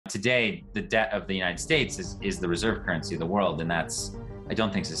Today, the debt of the United States is the reserve currency of the world, and that's, I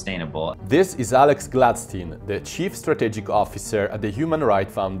don't think, sustainable. This is Alex Gladstein, the Chief Strategic Officer at the Human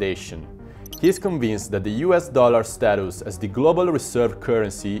Rights Foundation. He is convinced that the US dollar status as the global reserve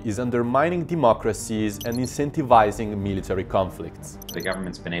currency is undermining democracies and incentivizing military conflicts. The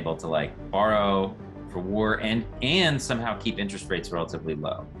government's been able to borrow for war and somehow keep interest rates relatively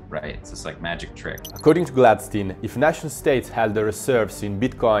low, right? It's this magic trick. According to Gladstein, if nation states held their reserves in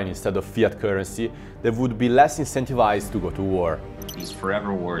Bitcoin instead of fiat currency, they would be less incentivized to go to war. These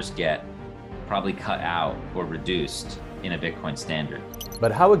forever wars get probably cut out or reduced in a Bitcoin standard.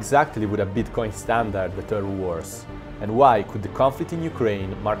 But how exactly would a Bitcoin standard deter wars? And why could the conflict in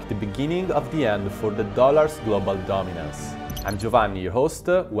Ukraine mark the beginning of the end for the dollar's global dominance? I'm Giovanni, your host.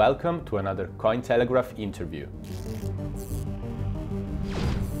 Welcome to another Cointelegraph interview.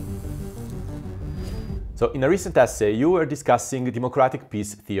 So, in a recent essay, you were discussing democratic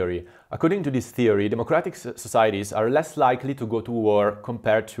peace theory. According to this theory, democratic societies are less likely to go to war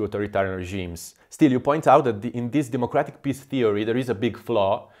compared to authoritarian regimes. Still, you point out that in this democratic peace theory, there is a big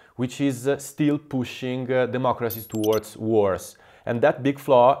flaw, which is still pushing democracies towards wars. And that big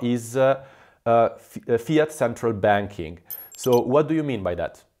flaw is fiat central banking. So what do you mean by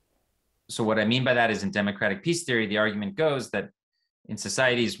that? So what I mean by that is, in democratic peace theory, the argument goes that in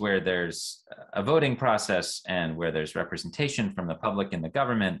societies where there's a voting process and where there's representation from the public and the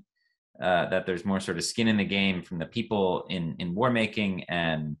government, that there's more sort of skin in the game from the people in war making,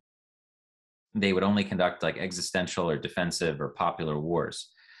 and they would only conduct existential or defensive or popular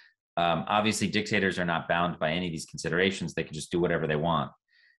wars. Obviously, dictators are not bound by any of these considerations. They can just do whatever they want.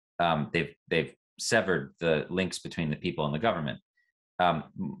 They've severed the links between the people and the government.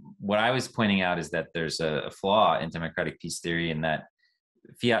 What I was pointing out is that there's a flaw in democratic peace theory, in that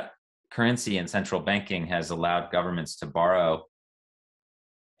fiat currency and central banking has allowed governments to borrow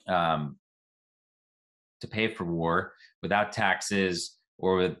to pay for war without taxes,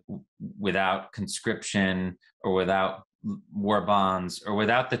 or without conscription, or without war bonds, or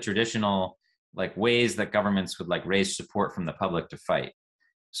without the traditional ways that governments would raise support from the public to fight.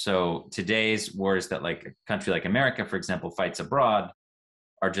 So today's wars that a country like America, for example, fights abroad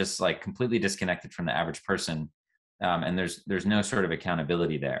are just completely disconnected from the average person. And there's no sort of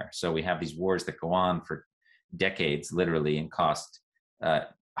accountability there. So we have these wars that go on for decades, literally, and cost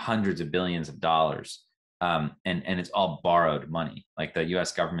hundreds of billions of dollars. And it's all borrowed money. The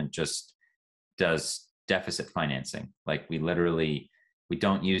US government just does deficit financing. We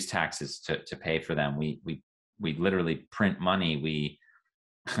don't use taxes to pay for them. We literally print money.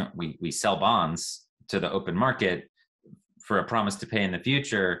 We sell bonds to the open market for a promise to pay in the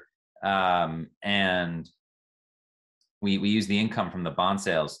future, and we use the income from the bond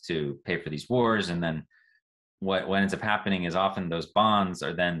sales to pay for these wars. And then what ends up happening is often those bonds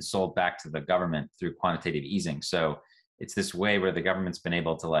are then sold back to the government through quantitative easing. So it's this way where the government's been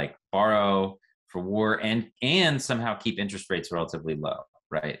able to borrow for war and somehow keep interest rates relatively low,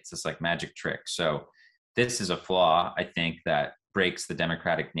 right? It's this magic trick. So this is a flaw, I think, that breaks the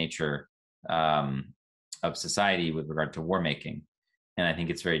democratic nature of society with regard to war making. And I think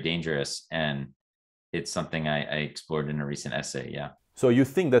it's very dangerous. And it's something I explored in a recent essay, yeah. So you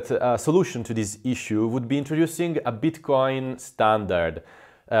think that a solution to this issue would be introducing a Bitcoin standard.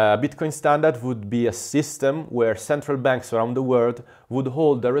 A Bitcoin standard would be a system where central banks around the world would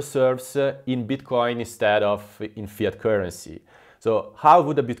hold their reserves in Bitcoin instead of in fiat currency. So how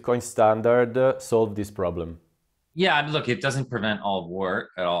would a Bitcoin standard solve this problem? Yeah, look, it doesn't prevent all war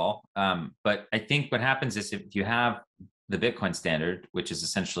at all. But I think what happens is, if you have the Bitcoin standard, which is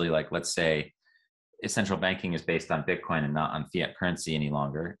essentially let's say, central banking is based on Bitcoin and not on fiat currency any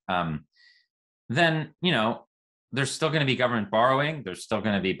longer, then, there's still going to be government borrowing. There's still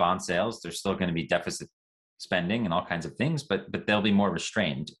going to be bond sales. There's still going to be deficit spending and all kinds of things, but they'll be more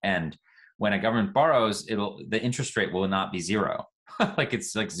restrained. And when a government borrows, the interest rate will not be zero.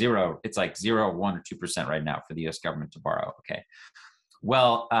 It's zero. It's 0, 1, or 2% right now for the US government to borrow. Okay.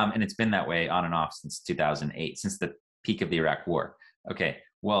 Well, and it's been that way on and off since 2008, since the peak of the Iraq war. Okay.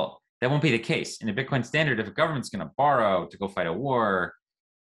 Well, that won't be the case. In a Bitcoin standard, if a government's going to borrow to go fight a war,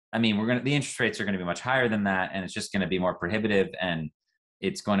 the interest rates are going to be much higher than that. And it's just going to be more prohibitive. And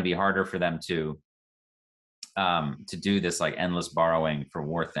it's going to be harder for them to do this endless borrowing for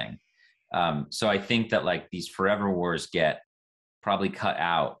war thing. So I think that these forever wars get probably cut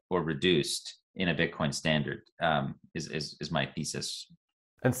out or reduced in a Bitcoin standard, is my thesis.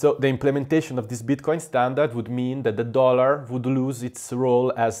 And so the implementation of this Bitcoin standard would mean that the dollar would lose its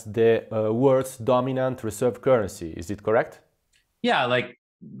role as the world's dominant reserve currency. Is it correct? Yeah,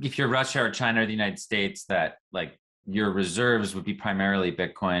 if you're Russia or China or the United States, that your reserves would be primarily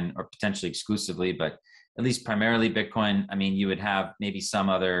Bitcoin or potentially exclusively, but at least primarily Bitcoin. I mean, you would have maybe some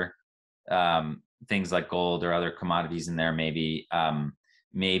other things like gold or other commodities in there. Maybe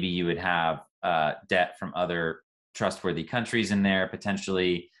you would have debt from other trustworthy countries in there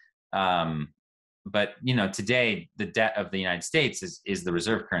potentially. But today the debt of the United States is the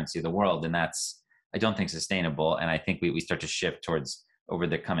reserve currency of the world, and that's, I don't think, sustainable. And I think we start to shift towards, over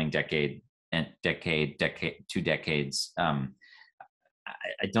the coming decade, 2 decades.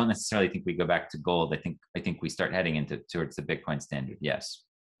 I don't necessarily think we go back to gold. I think we start heading towards the Bitcoin standard. Yes.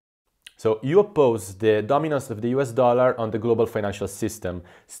 So you oppose the dominance of the US dollar on the global financial system.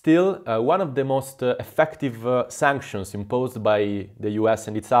 Still, one of the most effective sanctions imposed by the US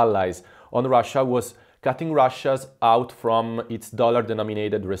and its allies on Russia was cutting Russia's out from its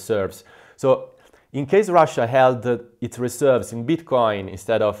dollar-denominated reserves. So in case Russia held its reserves in Bitcoin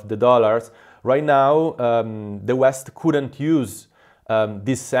instead of the dollars, right now the West couldn't use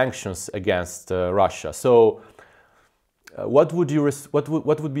these sanctions against Russia. So what would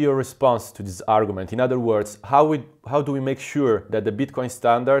be your response to this argument? In other words, how do we make sure that the Bitcoin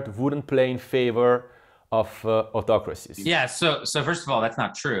standard wouldn't play in favor of autocracies? Yeah. So first of all, that's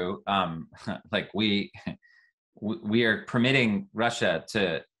not true. Like we are permitting Russia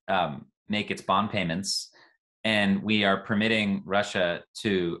to make its bond payments, and we are permitting Russia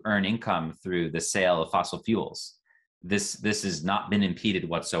to earn income through the sale of fossil fuels. This has not been impeded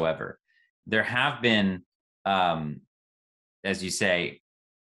whatsoever. There have been, as you say,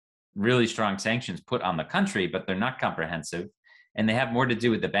 really strong sanctions put on the country, but they're not comprehensive, and they have more to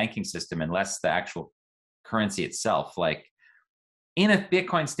do with the banking system and less the actual currency itself. Like in a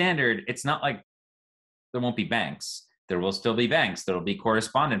Bitcoin standard, it's not like there won't be banks. There will still be banks. There'll be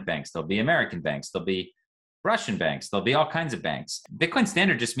correspondent banks. There'll be American banks. There'll be Russian banks. There'll be all kinds of banks. Bitcoin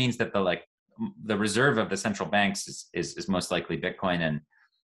standard just means that the reserve of the central banks is most likely Bitcoin, and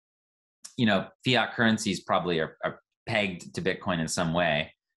fiat currencies probably are pegged to Bitcoin in some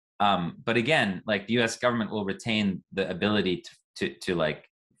way. But again, like the US government will retain the ability to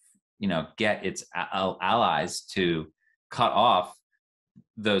get its allies to cut off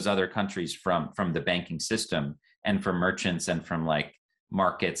those other countries from the banking system and from merchants and from like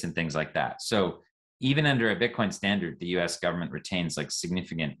markets and things like that. So even under a Bitcoin standard, the US government retains like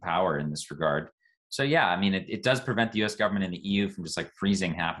significant power in this regard. So yeah, I mean, it does prevent the US government and the EU from just like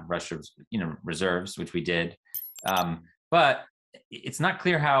freezing half of Russia's reserves, which we did. But it's not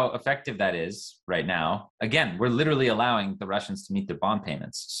clear how effective that is right now. Again, we're literally allowing the Russians to meet their bond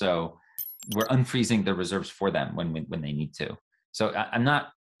payments. So we're unfreezing the reserves for them when they need to. So I'm not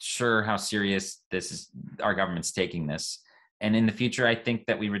sure how serious this is, our government's taking this. And in the future, I think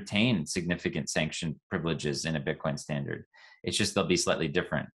that we retain significant sanction privileges in a Bitcoin standard. It's just they'll be slightly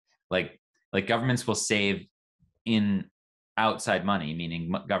different. Like governments will save in outside money,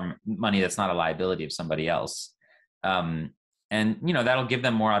 meaning government money that's not a liability of somebody else. And that'll give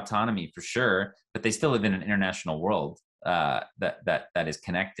them more autonomy for sure, but they still live in an international world that is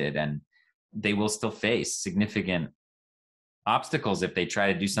connected, and they will still face significant obstacles if they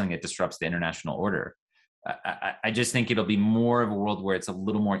try to do something that disrupts the international order. I just think it'll be more of a world where it's a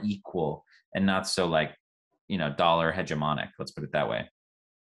little more equal and not so dollar hegemonic. Let's put it that way.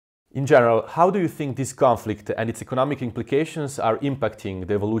 In general, how do you think this conflict and its economic implications are impacting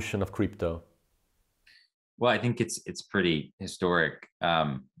the evolution of crypto? Well, I think it's pretty historic.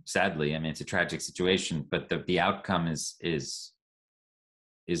 Sadly, I mean, it's a tragic situation, but the outcome is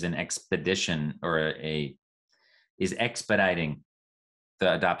an expedition or is expediting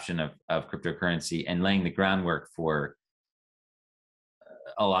the adoption of cryptocurrency and laying the groundwork for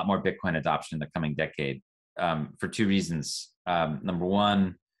a lot more Bitcoin adoption in the coming decade, for two reasons. Number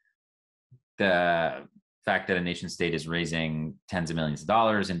one, the fact that a nation state is raising tens of millions of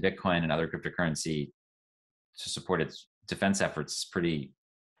dollars in Bitcoin and other cryptocurrency to support its defense efforts is pretty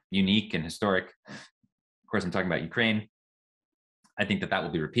unique and historic. Of course, I'm talking about Ukraine. I think that will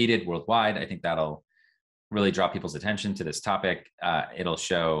be repeated worldwide. I think that'll really draw people's attention to this topic. It'll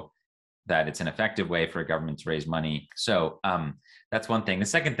show that it's an effective way for a government to raise money. So that's one thing. The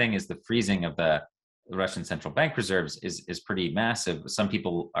second thing is the freezing of the Russian central bank reserves is pretty massive. Some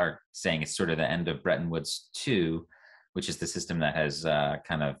people are saying it's sort of the end of Bretton Woods II, which is the system that has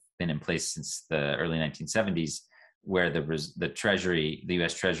kind of been in place since the early 1970s, where the Treasury, the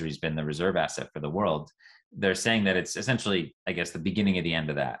U.S. Treasury, has been the reserve asset for the world. They're saying that it's essentially, I guess, the beginning of the end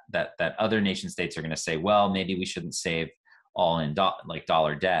of that other nation states are going to say, well, maybe we shouldn't save all in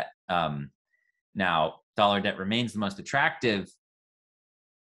dollar debt. Now, dollar debt remains the most attractive,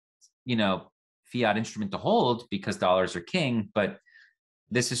 fiat instrument to hold because dollars are king, but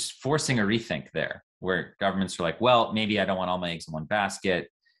this is forcing a rethink there. where governments are like, well, maybe I don't want all my eggs in one basket.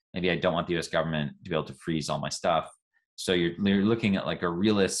 Maybe I don't want the US government to be able to freeze all my stuff. So you're looking at like a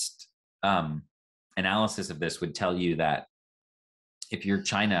realist analysis of this would tell you that if you're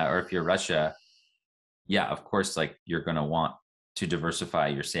China or if you're Russia, yeah, of course, like you're going to want to diversify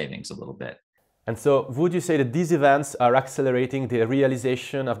your savings a little bit. And so would you say that these events are accelerating the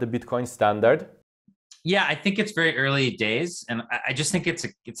realization of the Bitcoin standard? Yeah, I think it's very early days, and I just think it's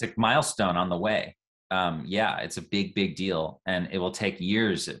a milestone on the way. Yeah, it's a big deal, and it will take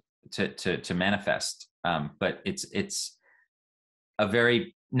years to manifest. But it's a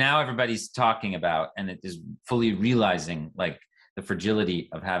very, now everybody's talking about, and it is fully realizing like the fragility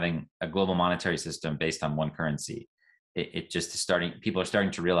of having a global monetary system based on one currency. It just is starting. People are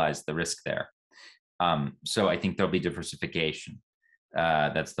starting to realize the risk there. So I think there'll be diversification.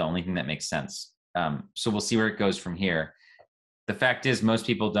 That's the only thing that makes sense. So we'll see where it goes from here. The fact is, most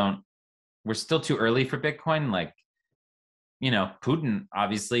people we're still too early for Bitcoin. Like, Putin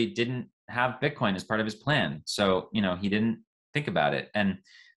obviously didn't have Bitcoin as part of his plan. So, he didn't think about it. And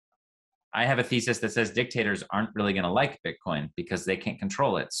I have a thesis that says dictators aren't really going to like Bitcoin because they can't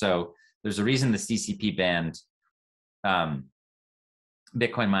control it. So there's a reason the CCP banned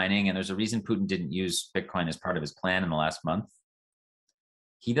Bitcoin mining, and there's a reason Putin didn't use Bitcoin as part of his plan in the last month.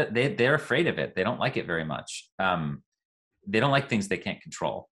 They're afraid of it. They don't like it very much. They don't like things they can't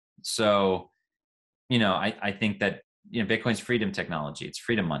control. So, I think that, Bitcoin's freedom technology. It's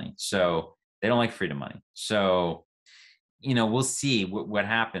freedom money. So they don't like freedom money. So, we'll see what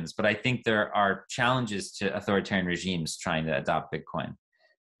happens. But I think there are challenges to authoritarian regimes trying to adopt Bitcoin.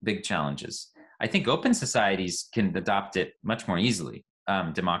 Big challenges. I think open societies can adopt it much more easily.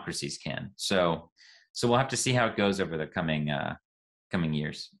 Democracies can. So we'll have to see how it goes over the coming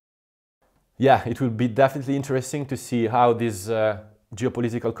years. Yeah, it will be definitely interesting to see how this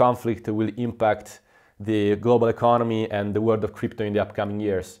geopolitical conflict will impact the global economy and the world of crypto in the upcoming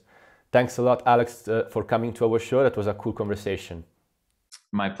years. Thanks a lot, Alex, for coming to our show. That was a cool conversation.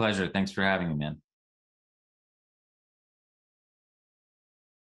 My pleasure. Thanks for having me, man.